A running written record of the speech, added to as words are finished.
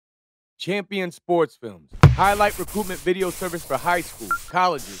Champion Sports Films, highlight recruitment video service for high schools,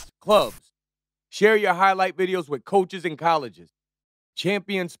 colleges, clubs. Share your highlight videos with coaches and colleges.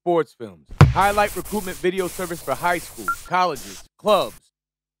 Champion Sports Films, highlight recruitment video service for high schools, colleges, clubs.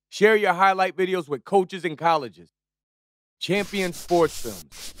 Share your highlight videos with coaches and colleges. Champion Sports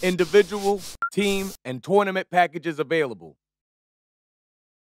Films, individual, team, and tournament packages available.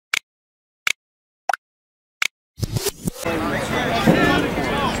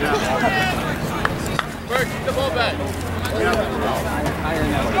 Bird, keep the ball back.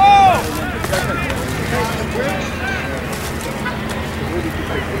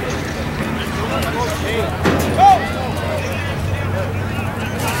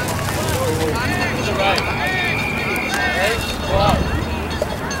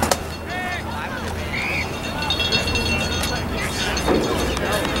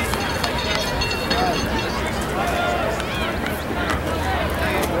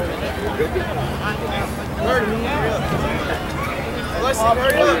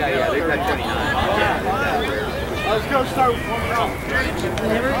 Let's go start with one round.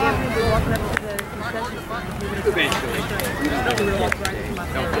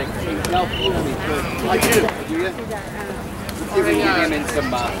 I do. Giving him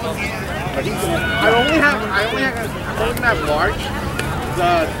some. I only have large.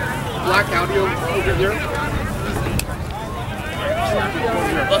 The black audio over here.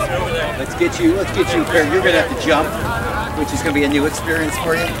 Let's get you here. You're gonna have to jump, which is gonna be a new experience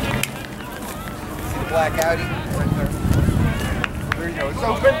for you. See the black Audi right there. There you go. It's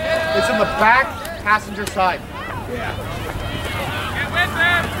open. It's in the back passenger side. Yeah. Get with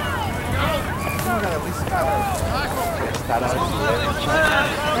them.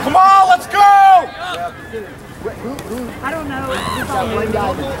 Come on, let's go! I don't know.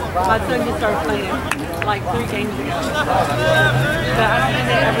 My son just started playing like 3 games ago. But I don't think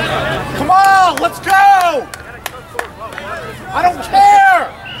they ever started. Come on, let's go! I don't care!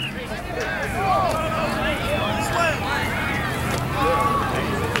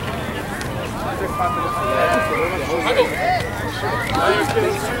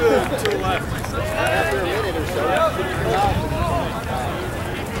 To the left. After a minute or so,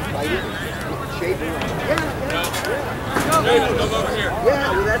 Look over here.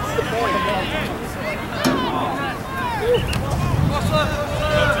 yeah, well, that's the point. Go to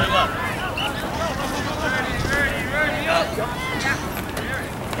your left. Ready up.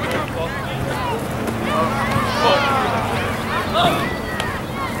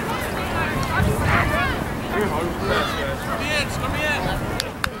 Come in.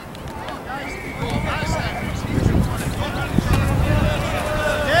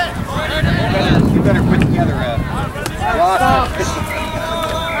 You better put together a roster.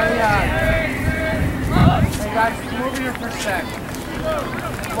 Hey guys, come over here for a sec.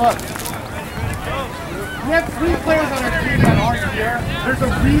 Look. We have 3 players on our team that aren't here. There's a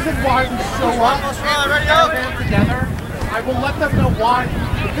reason why we show up and together. I will let them know why.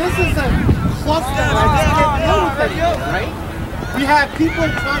 This is a cluster that I can't deal with anything, right? We have people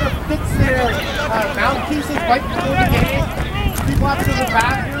trying to fix their mouthpieces right before the game. People have to go to the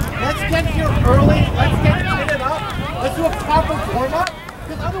bathroom. Let's get here early. Let's get kitted up. Let's do a proper warm-up.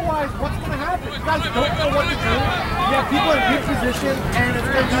 Because otherwise, what's going to happen? You guys don't know what to do. You have people in good position, and it's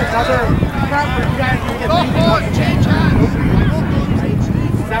going to be another crap where you guys can get beaten up.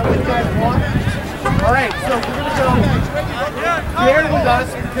 Is that what you guys want? All right, so we're going to go bear with us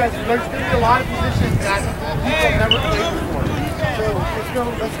because there's going to be a lot of positions that people have never played before. So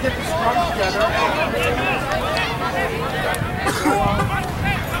let's get the scrum together.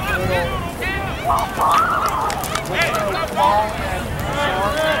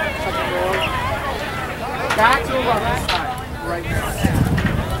 Back to our left side, right now.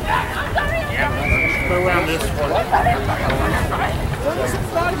 Go around this one.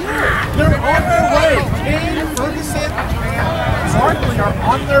 Ferguson's not here. They're on their way. Katy, Ferguson, and Markley are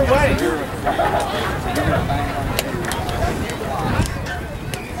on their way.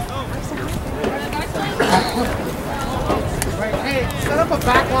 Right, hey, set up a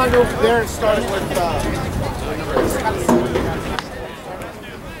back line over there and start it with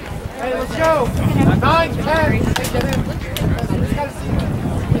Hey, let's go. 9, 10. Hey, get in. We just gotta see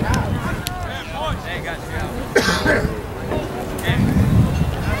what we have. Hey, got you.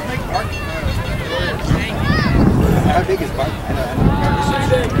 How big is Bart?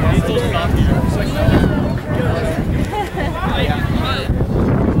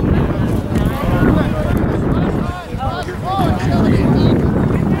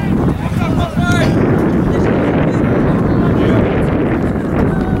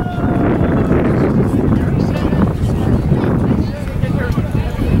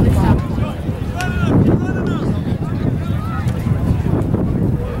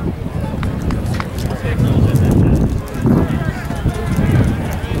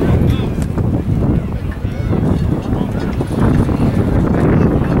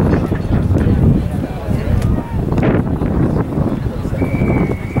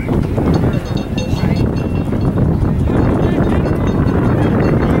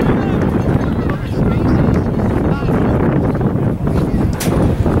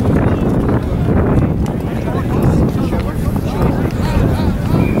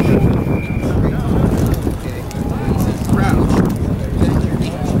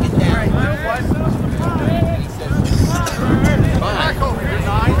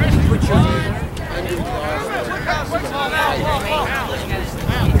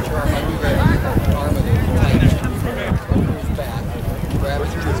 put your hand under the arm. Arm of the leg. Back. Grab it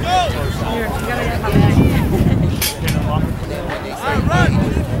through the torso. And then when they say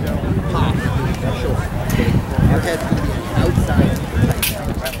pop, sure. Your head's going to be outside.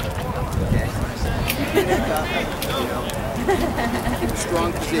 Okay? Neck up, strong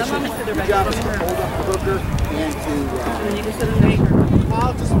position. Your job is to hold up the hooker and to. And you can sit in the anchor.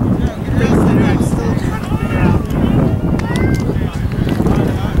 I'll just I'm still trying to figure out.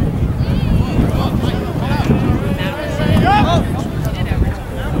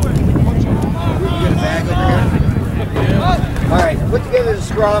 You get a bag over here. All right, put together the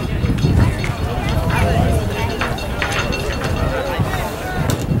scrum.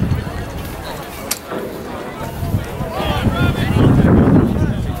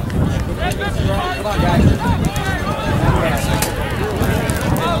 Come on, guys.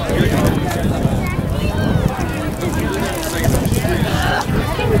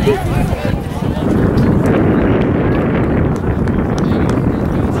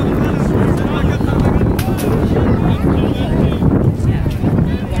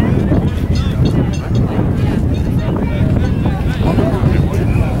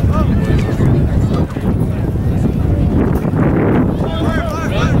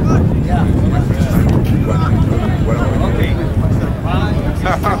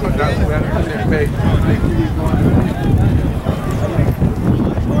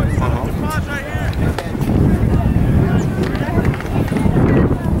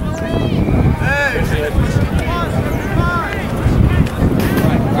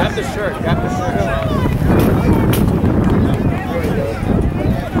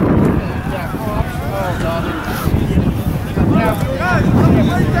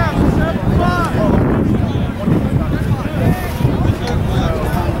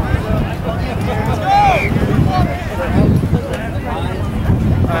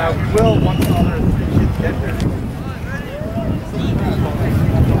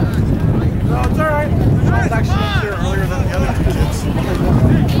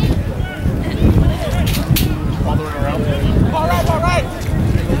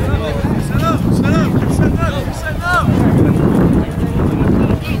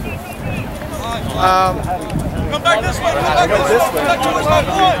 Come back this way. Come back this way. Come back this way,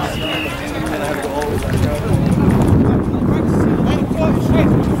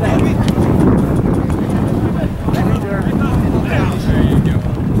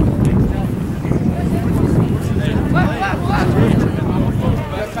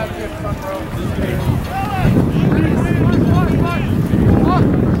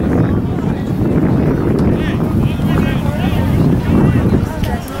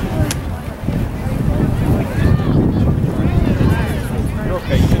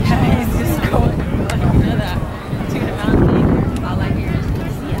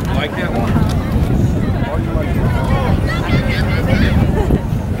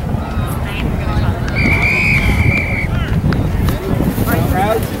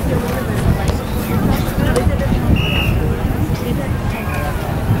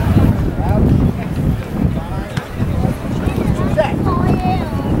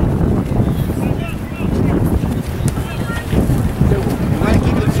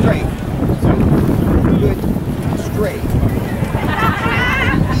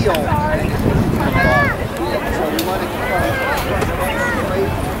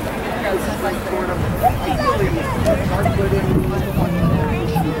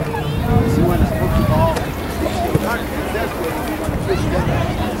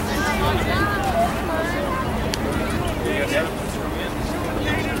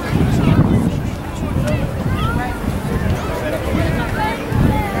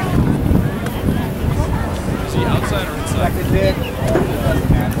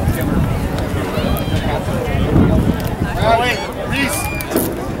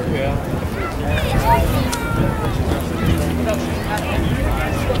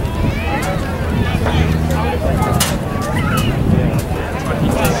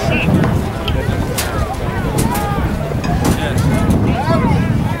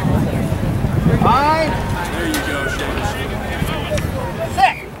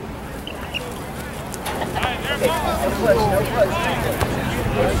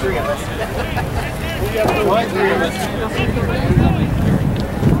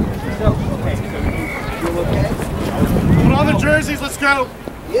 Put on the jerseys, let's go.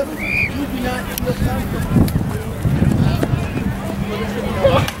 If you do not feel comfortable.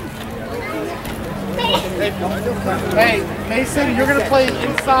 Hey, Mason, you're gonna play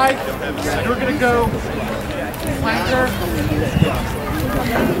inside. You're gonna go flanker.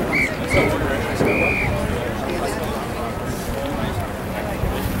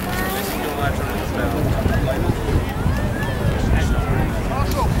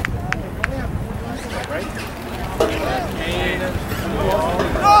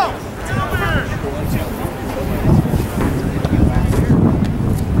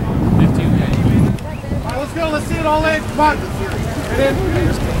 on. And then,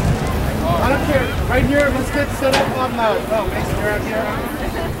 I don't care. Right here, let's get set up on the, oh, Mason, you're out here.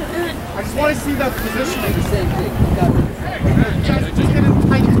 I just want to see the positioning. The same thing. Just get it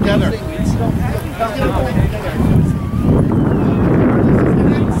tight together. Just get it tight together.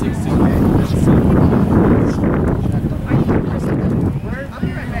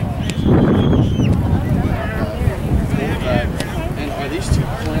 And are these two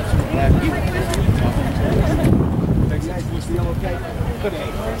plants from black people? Okay.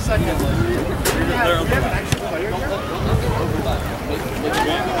 Second.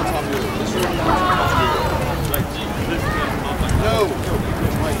 No.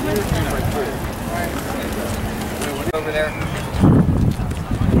 Over there.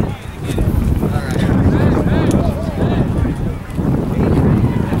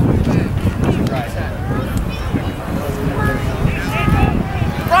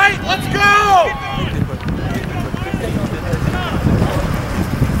 Right, let's go!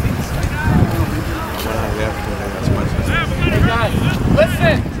 Hey guys,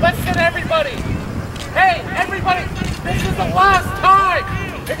 listen everybody! Hey, everybody, this is the last time!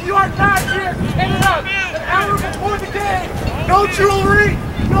 If you are not here, get it up! An hour before the game! No jewelry,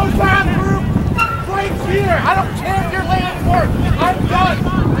 no bathroom, right here! I don't care if you're late for it! I'm done!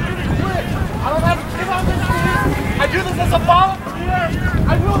 I'm gonna quit! I don't have a kid on this team! I do this as a volunteer!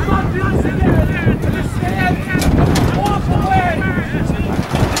 I will not do this again! Understand? Walk away!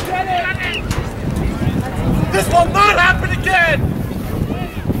 Get it? This will not happen again!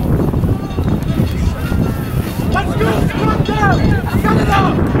 Let's go! Come down! Shut it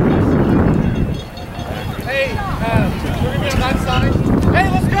up! Hey, we're gonna be on that side. Hey,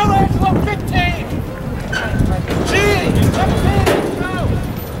 let's go, Angelo! 15! G! 17! Let's go!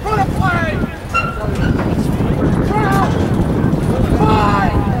 Run a play! 12!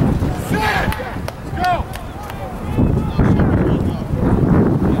 5! 6! Let's go!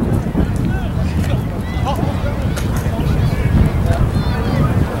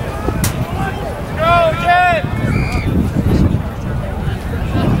 Go again!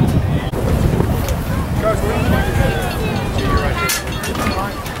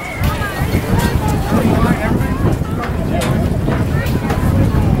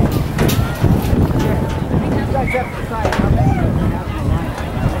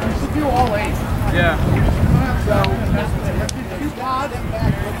 Do all 8. Yeah. So, let's do 2 pods,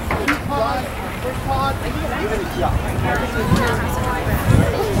 2 pods, first pod, and even a jump.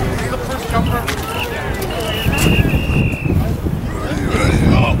 See the first jumper?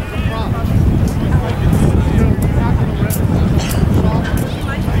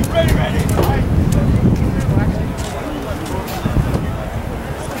 Ready.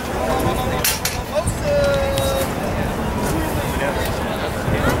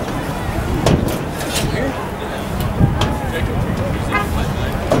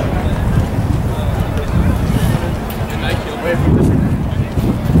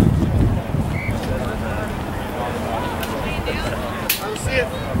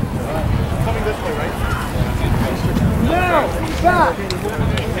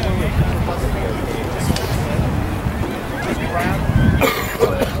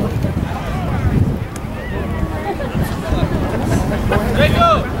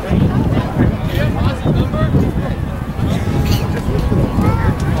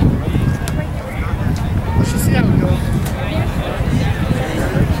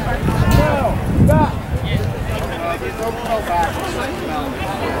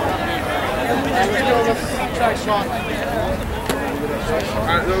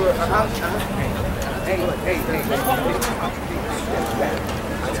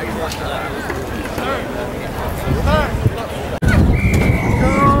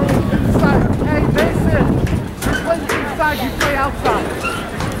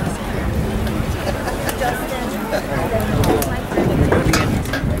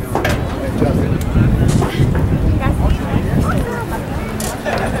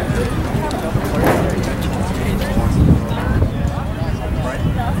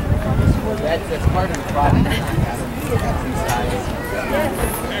 That's part of the problem.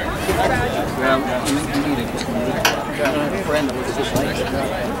 Well, you need a friend that looks just like it.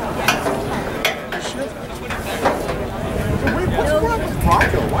 What's wrong with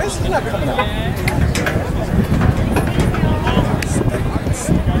Bronco? Why is he not coming out?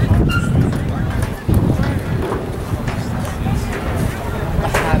 The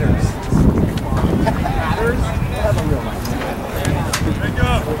Hatters. Hatters? They have a real nice name.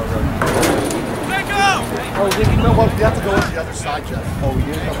 Oh, you know what? We have to go with the other side, Jeff. Oh, we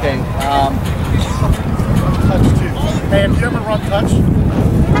do? Okay. Touch too. Hey, have you ever run touch?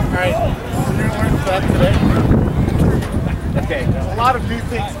 All right. So you're going to learn that today. day. There's a lot of new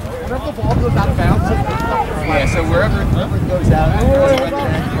things. Whenever the ball goes out of bounds, yeah, so wherever it goes out,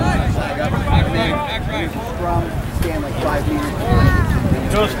 scrum, stand like 5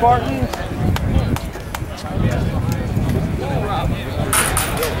 meters. Go Spartans.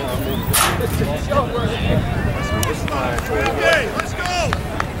 Okay, let's go!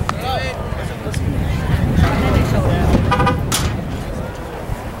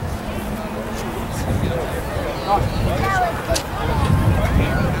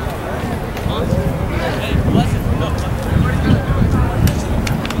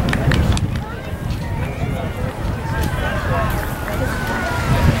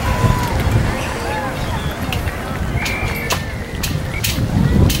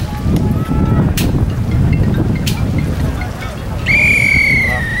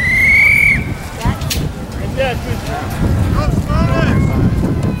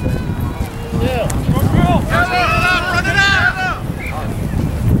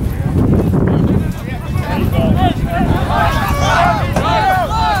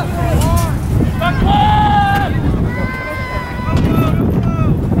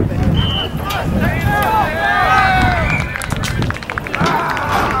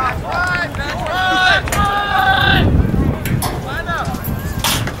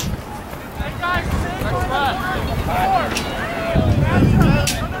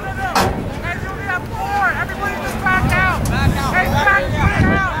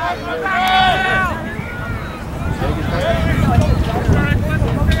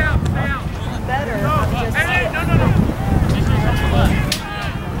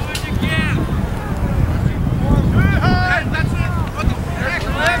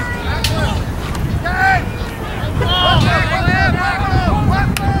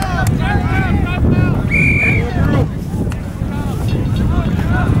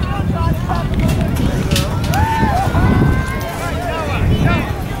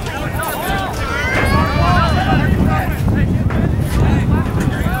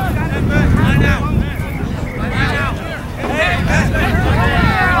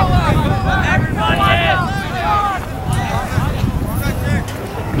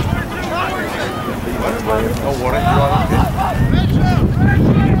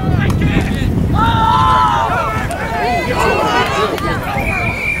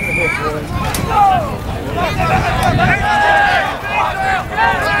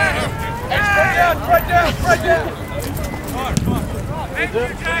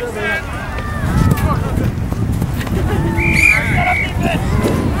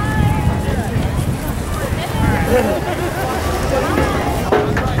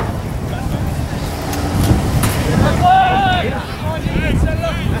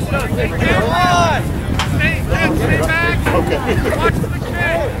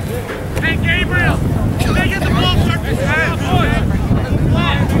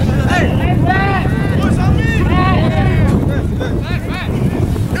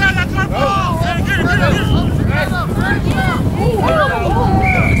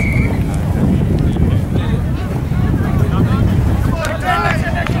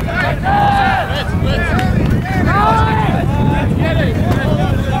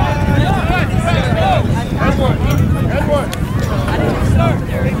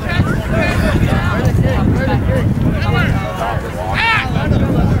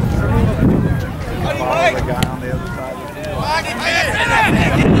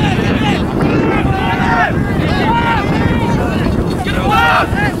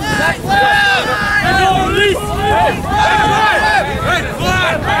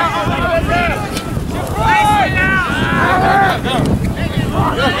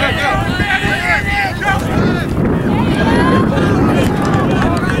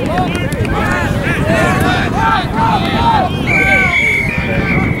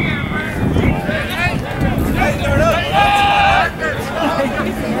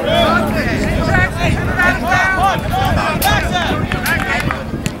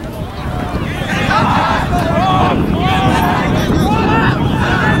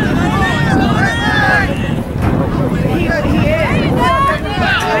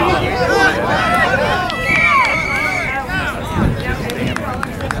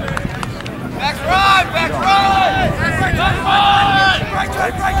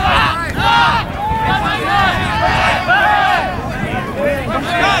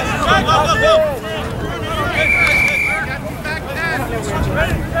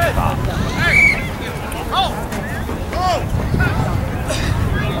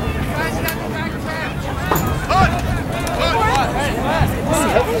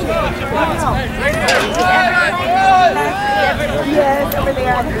 Yes, over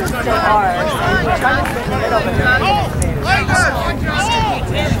there, it's so hard. I'm trying to sit in the middle, but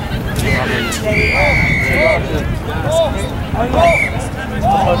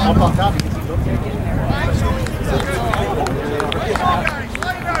Up on top.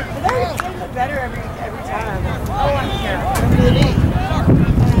 They're getting better every time. Oh, I'm here.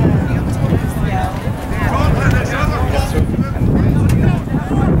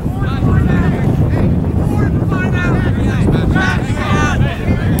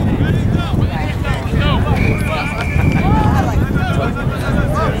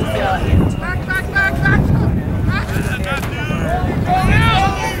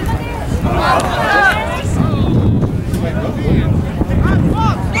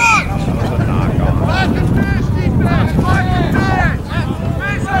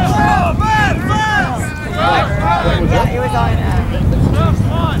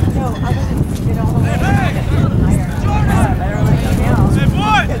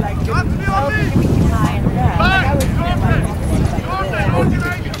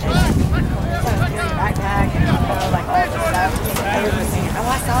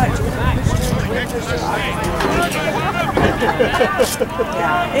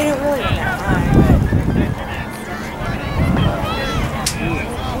 Yeah, it didn't really went that high, but...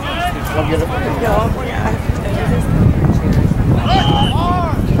 Come get it. No, yeah.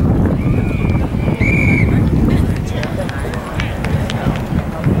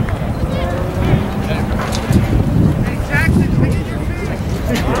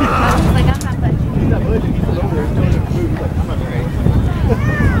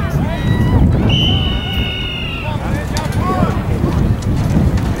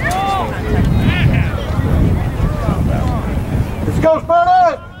 Go,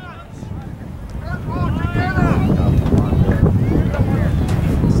 Sparta!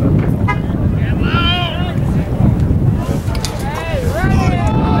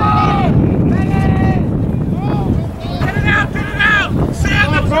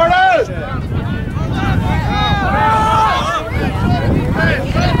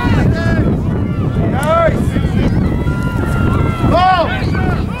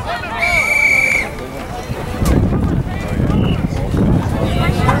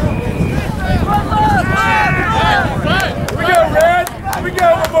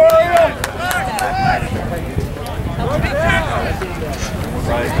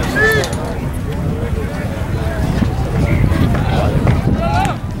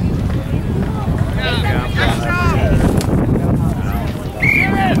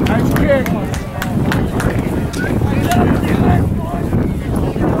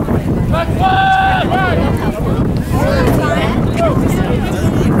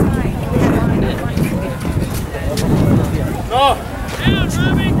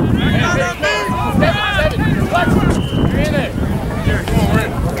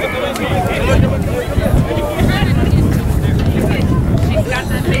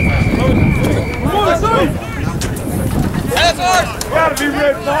 Gotta be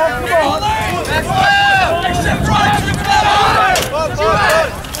red, Tom. Come on.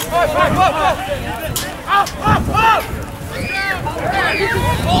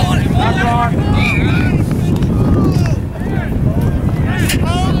 Back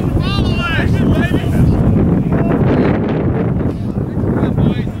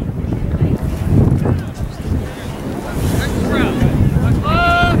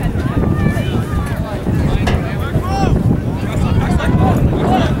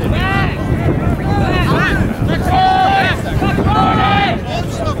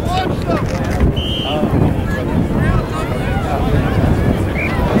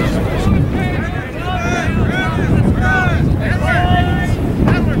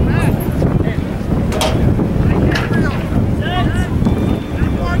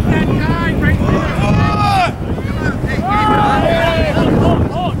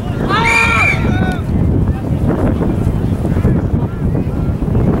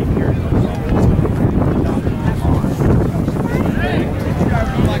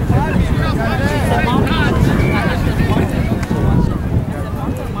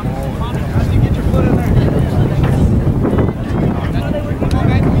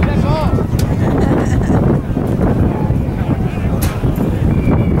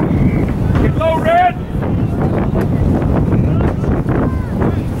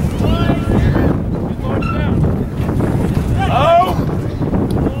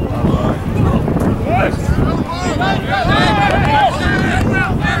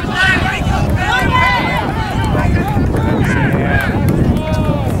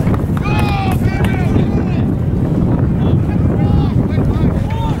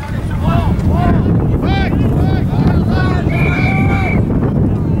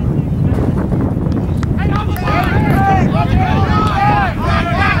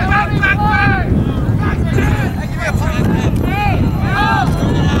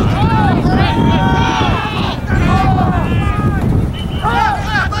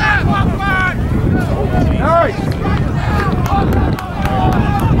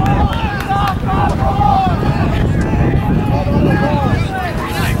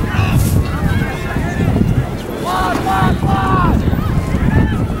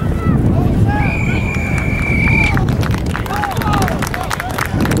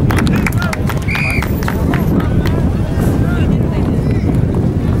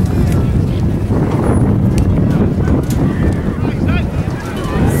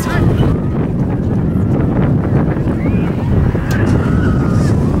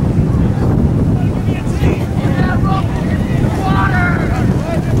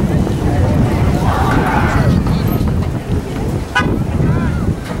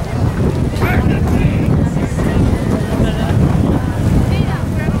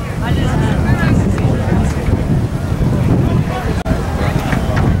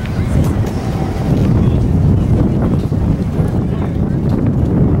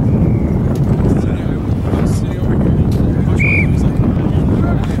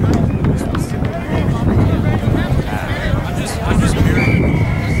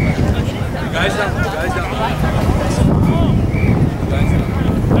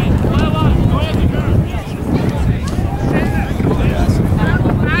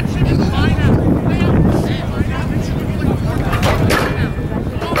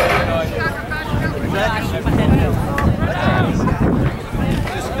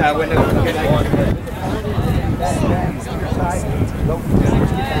All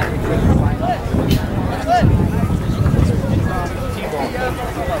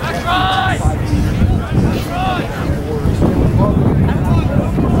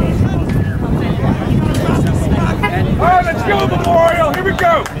right, let's go, Memorial. Here we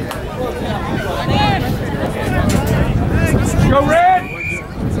go. Go, Red.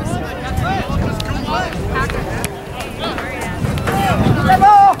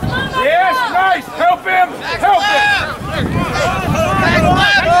 Yes, nice. Help him. Help him. That's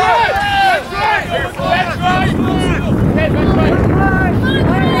right. That's right.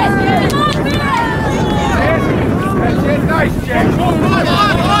 That's it. Nice, Jack.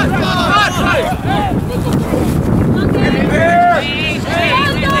 Get in there.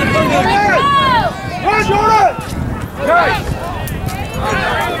 Run, Jordan. Nice.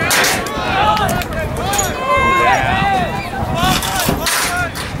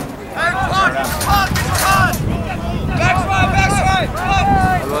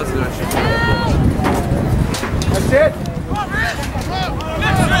 That's it.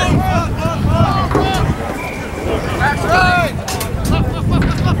 That's right.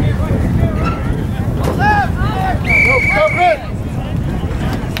 Go, Red.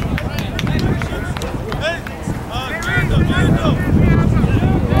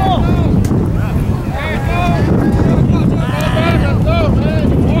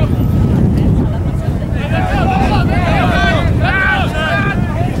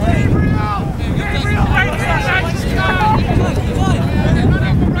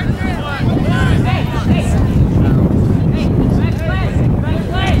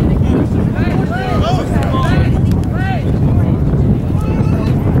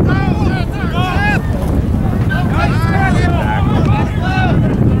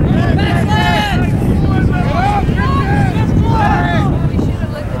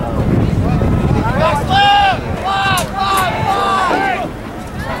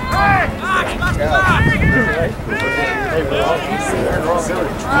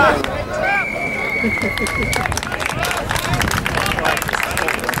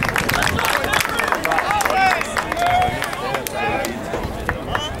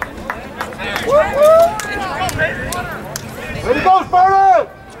 Way to go, Sparta!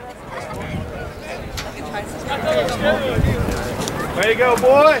 Way to go,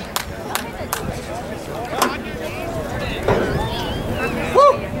 boy!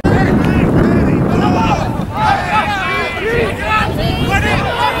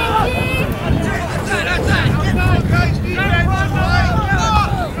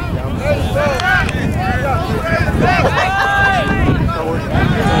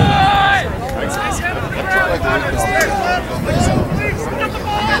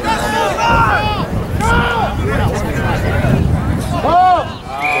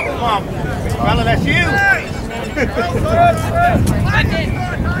 Come on, fella, that's you.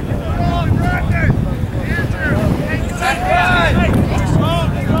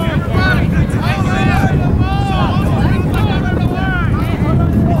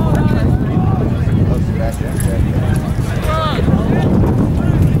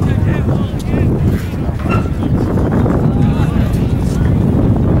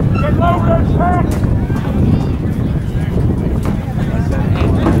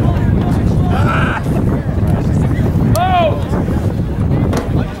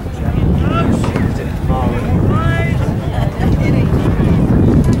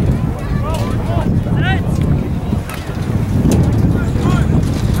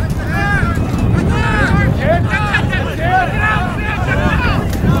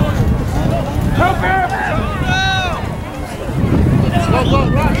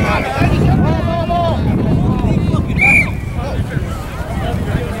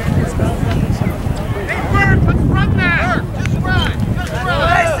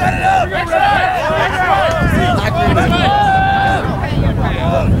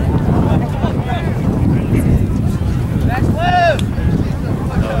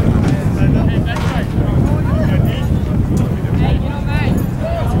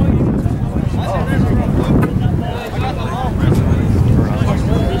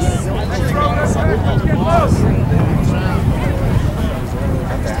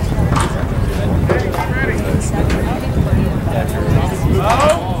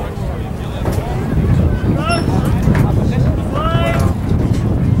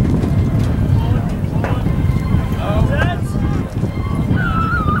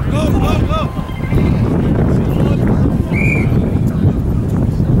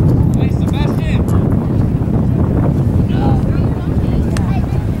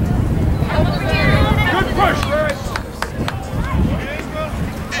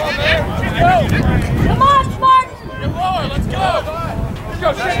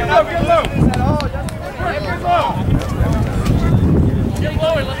 low, get low. Get low. Get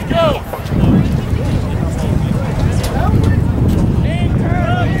lower, let's go.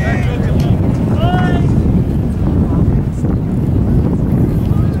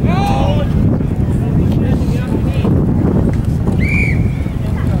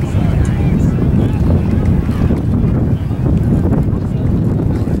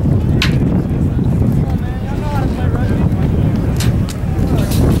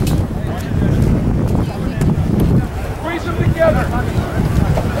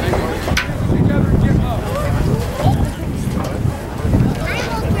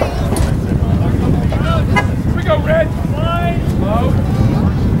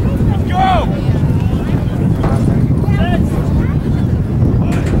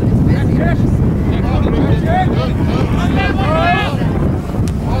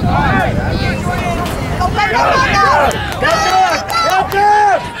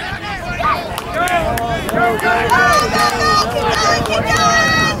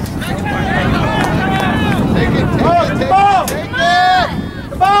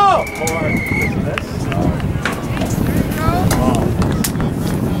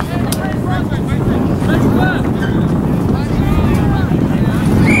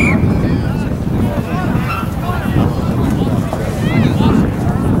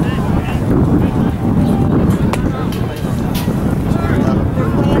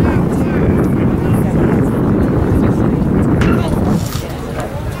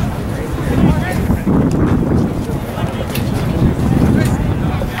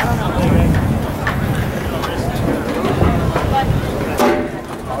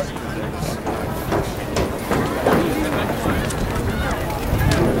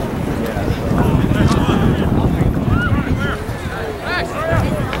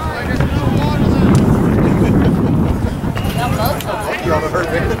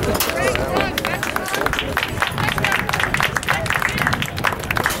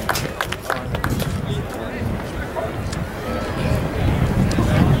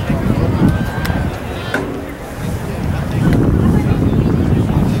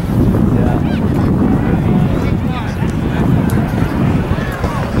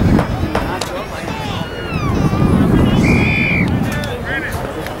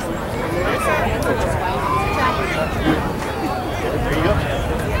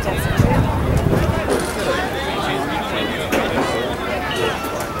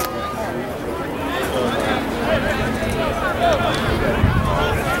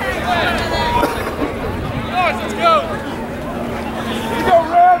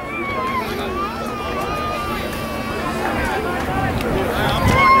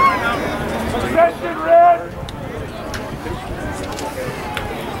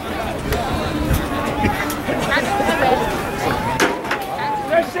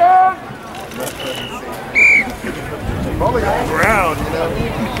 Probably on the ground, you know.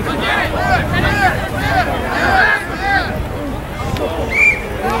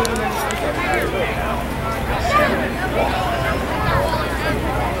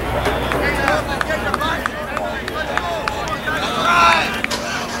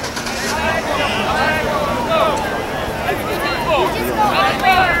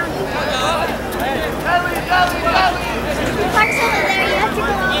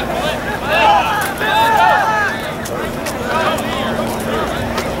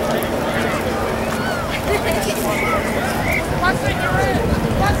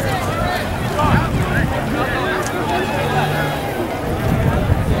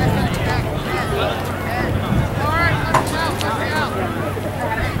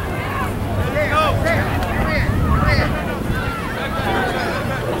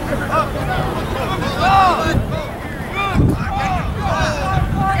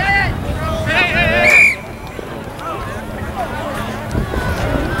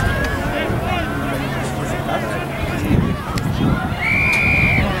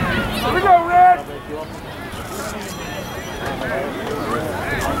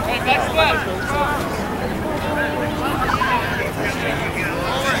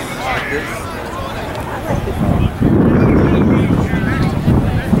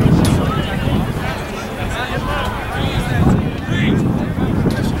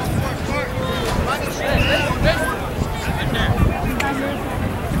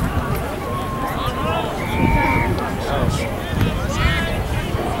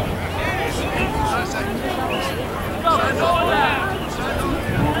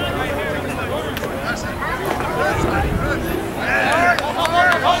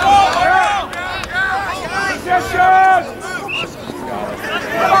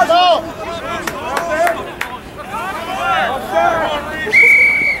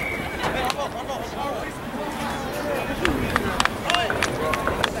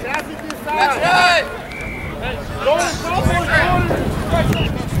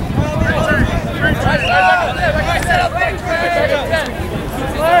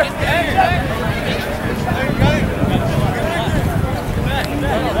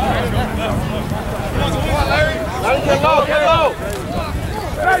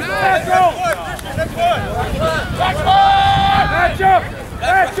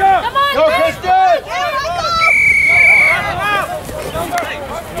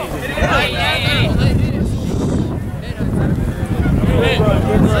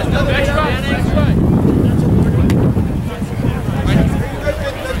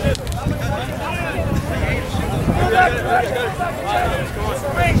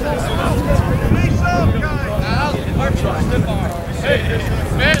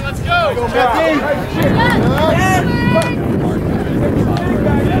 Man, let's go. Go, Katy.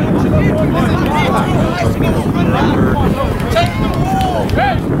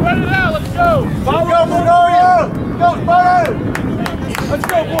 Hey, spread it out. Let's go. Let's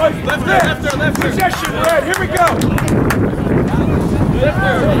go, boys. Left. Possession, Red. Here we go. Left.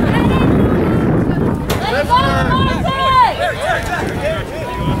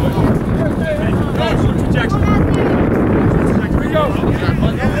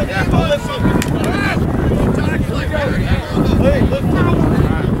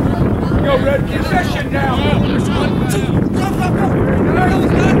 Go, Red. Possession now.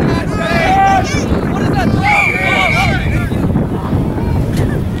 What is that?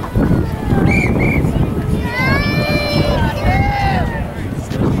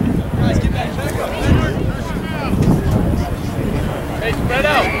 Hey, spread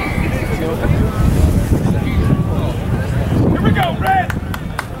out. Here we go, Red.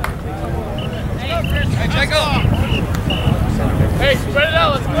 Hey, check up. Hey, spread it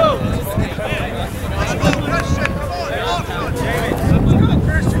out. Let's go.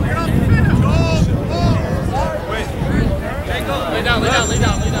 Lay down.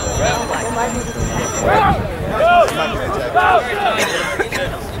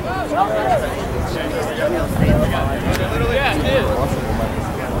 Yeah, it is.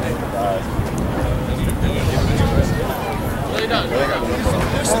 Lay down.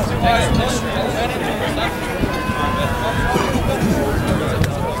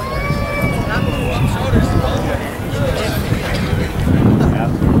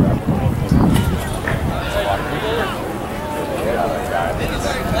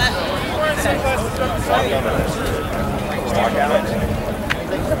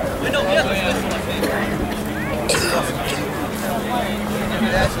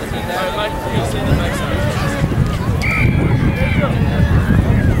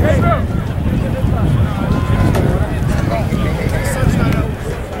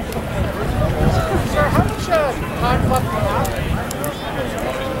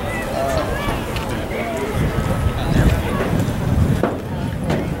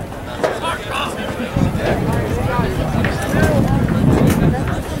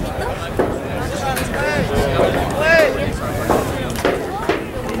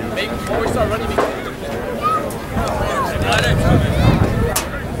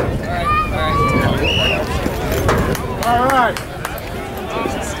 All right.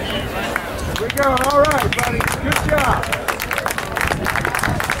 Here we go. All right, buddy. Good job.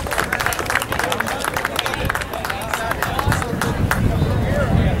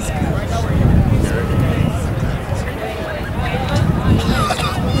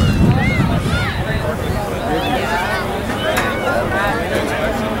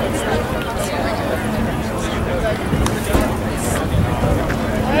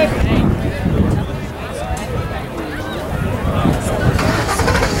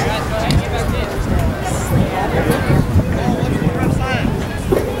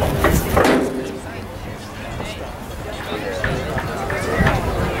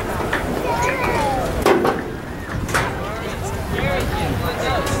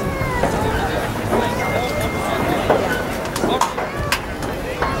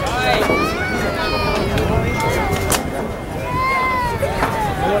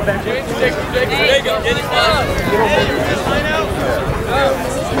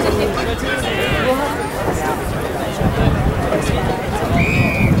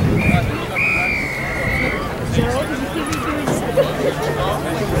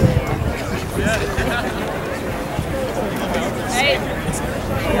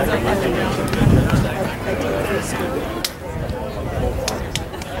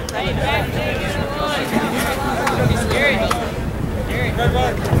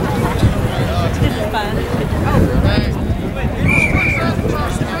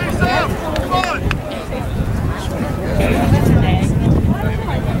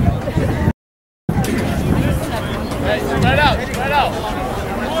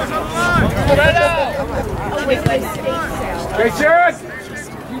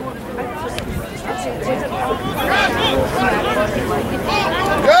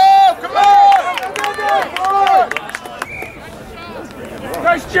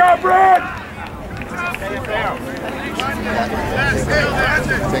 Nice job, Brad!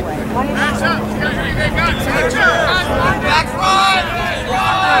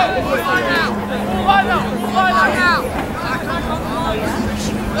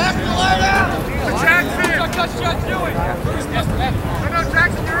 Jackson!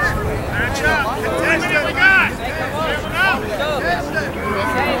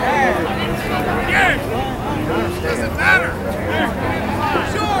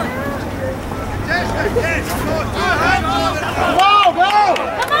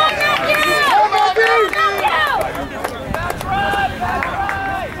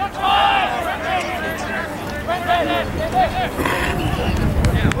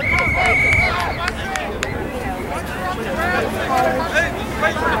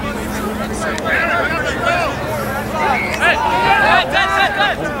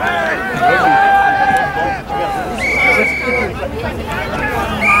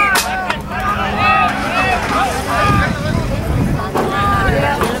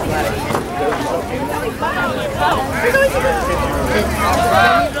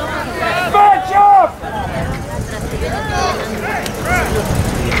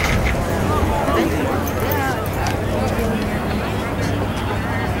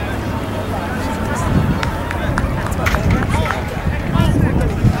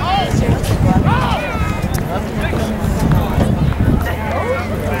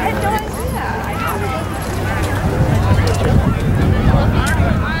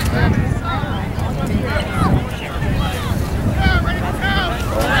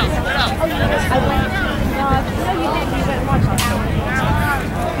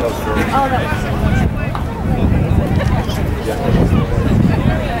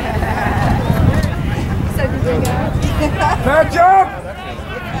 Match up!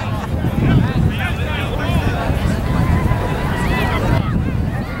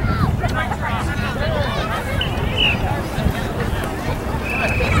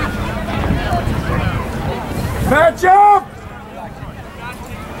 Match up!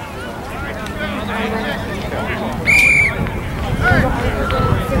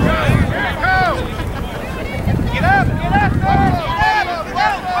 Get up!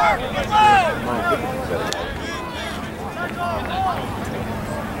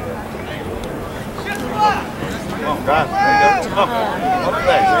 Oh, God. There you go. Oh,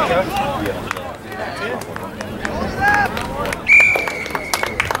 okay. There you go.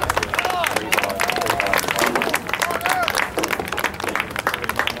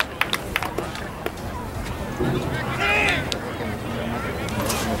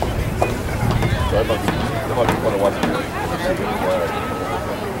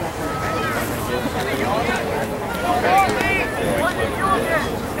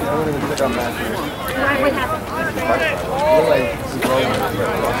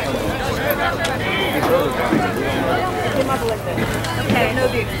 Okay, I know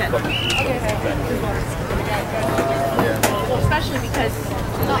the extent. Especially because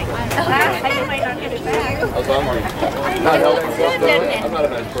I might not get it back. I was hungry. Not helping myself though. I'm not a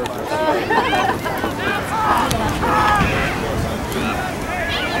nice person.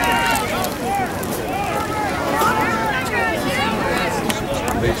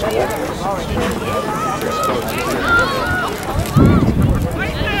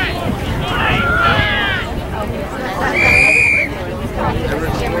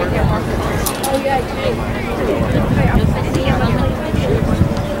 Oh yeah,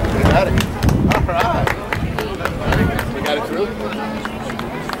 Got it. All right. We got it through?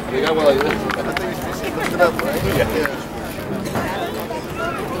 We got well. I think we should lift it up, right? Yeah.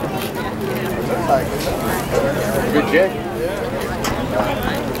 Good kick.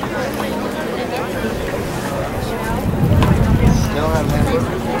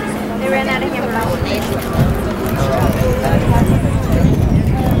 they ran out of hamburgers.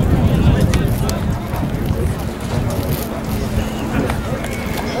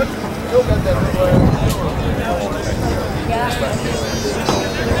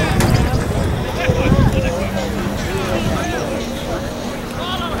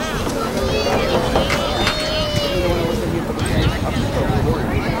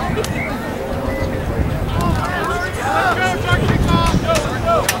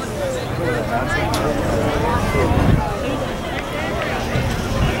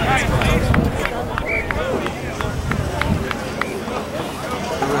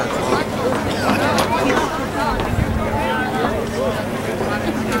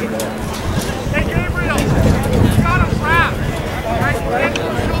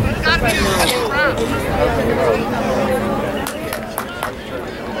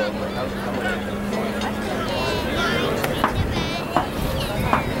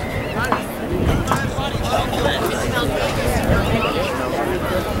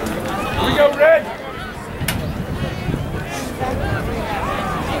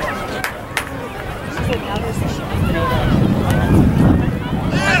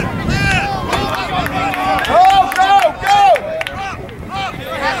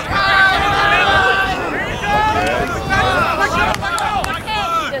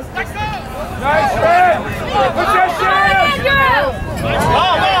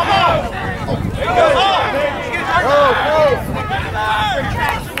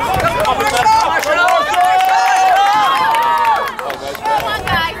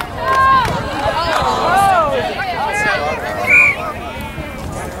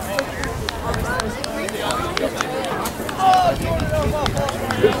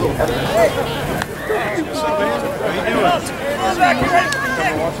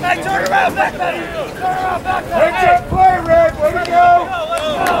 Hey, turn around, back there! Turn around, back there! Take that play, Red! Way to go!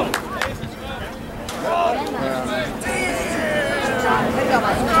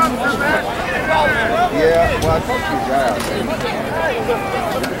 Yeah, well, I talked to the guy out there.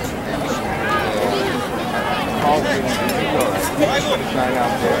 Called me sign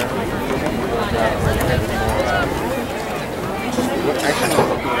out there. Actually, I'm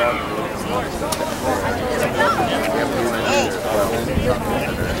looking it up.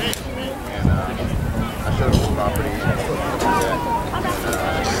 I showed him the property.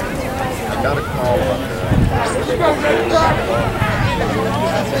 I got a call up there.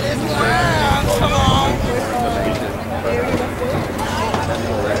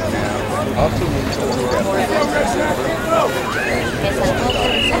 Also,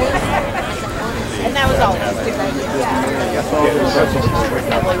 and that was all.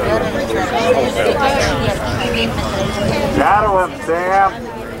 Shadow him, Sam.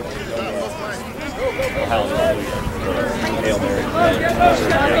 Hail Mary.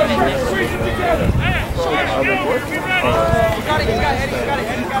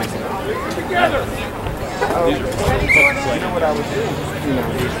 Together. You know what I would do?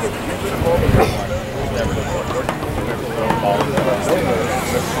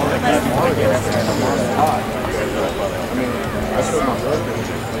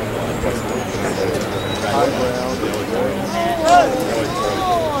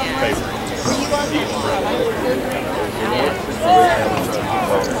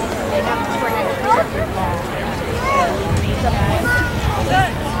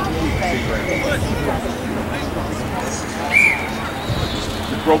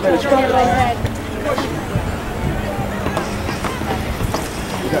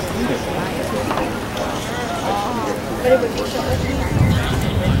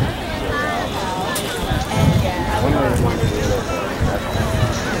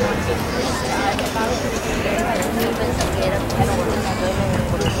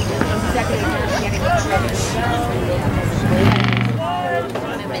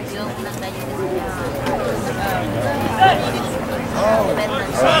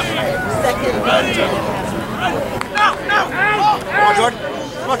 Come on, Jordan.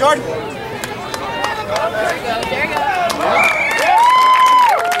 Come on, Jordan. There you go. There you go.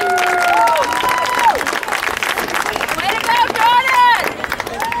 Way to go, Jordan!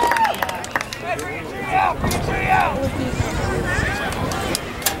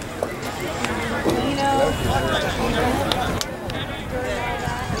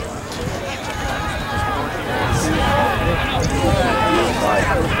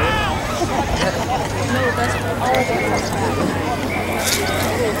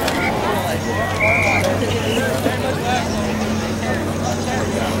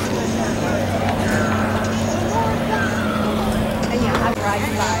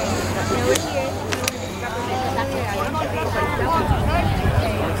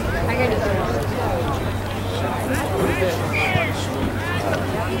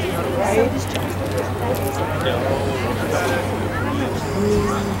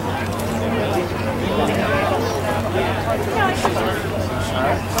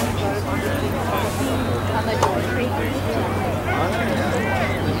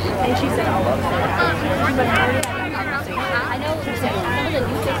 And she said, oh, I know what you said.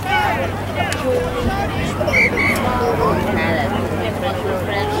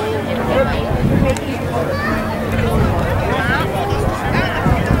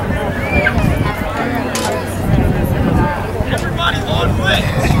 Everybody on way!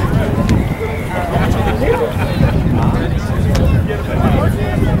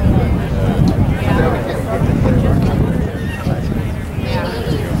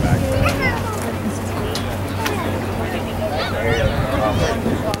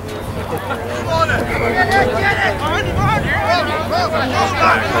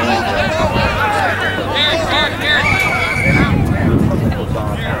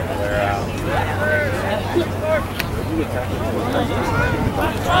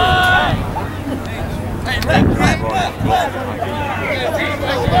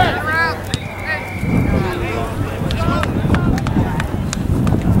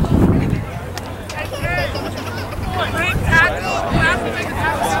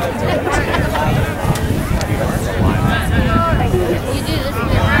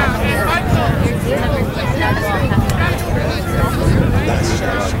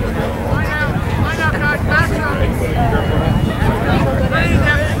 Why not, guys? Back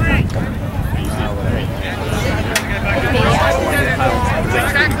up.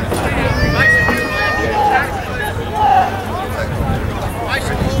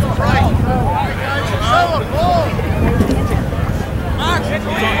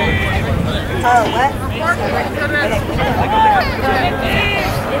 Oh, what?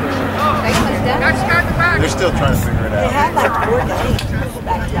 They're still trying to figure it They out. had like 4 games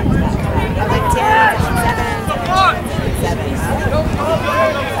back to back to back. Like 10, 7, 7.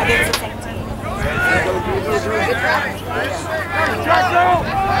 Against the same team.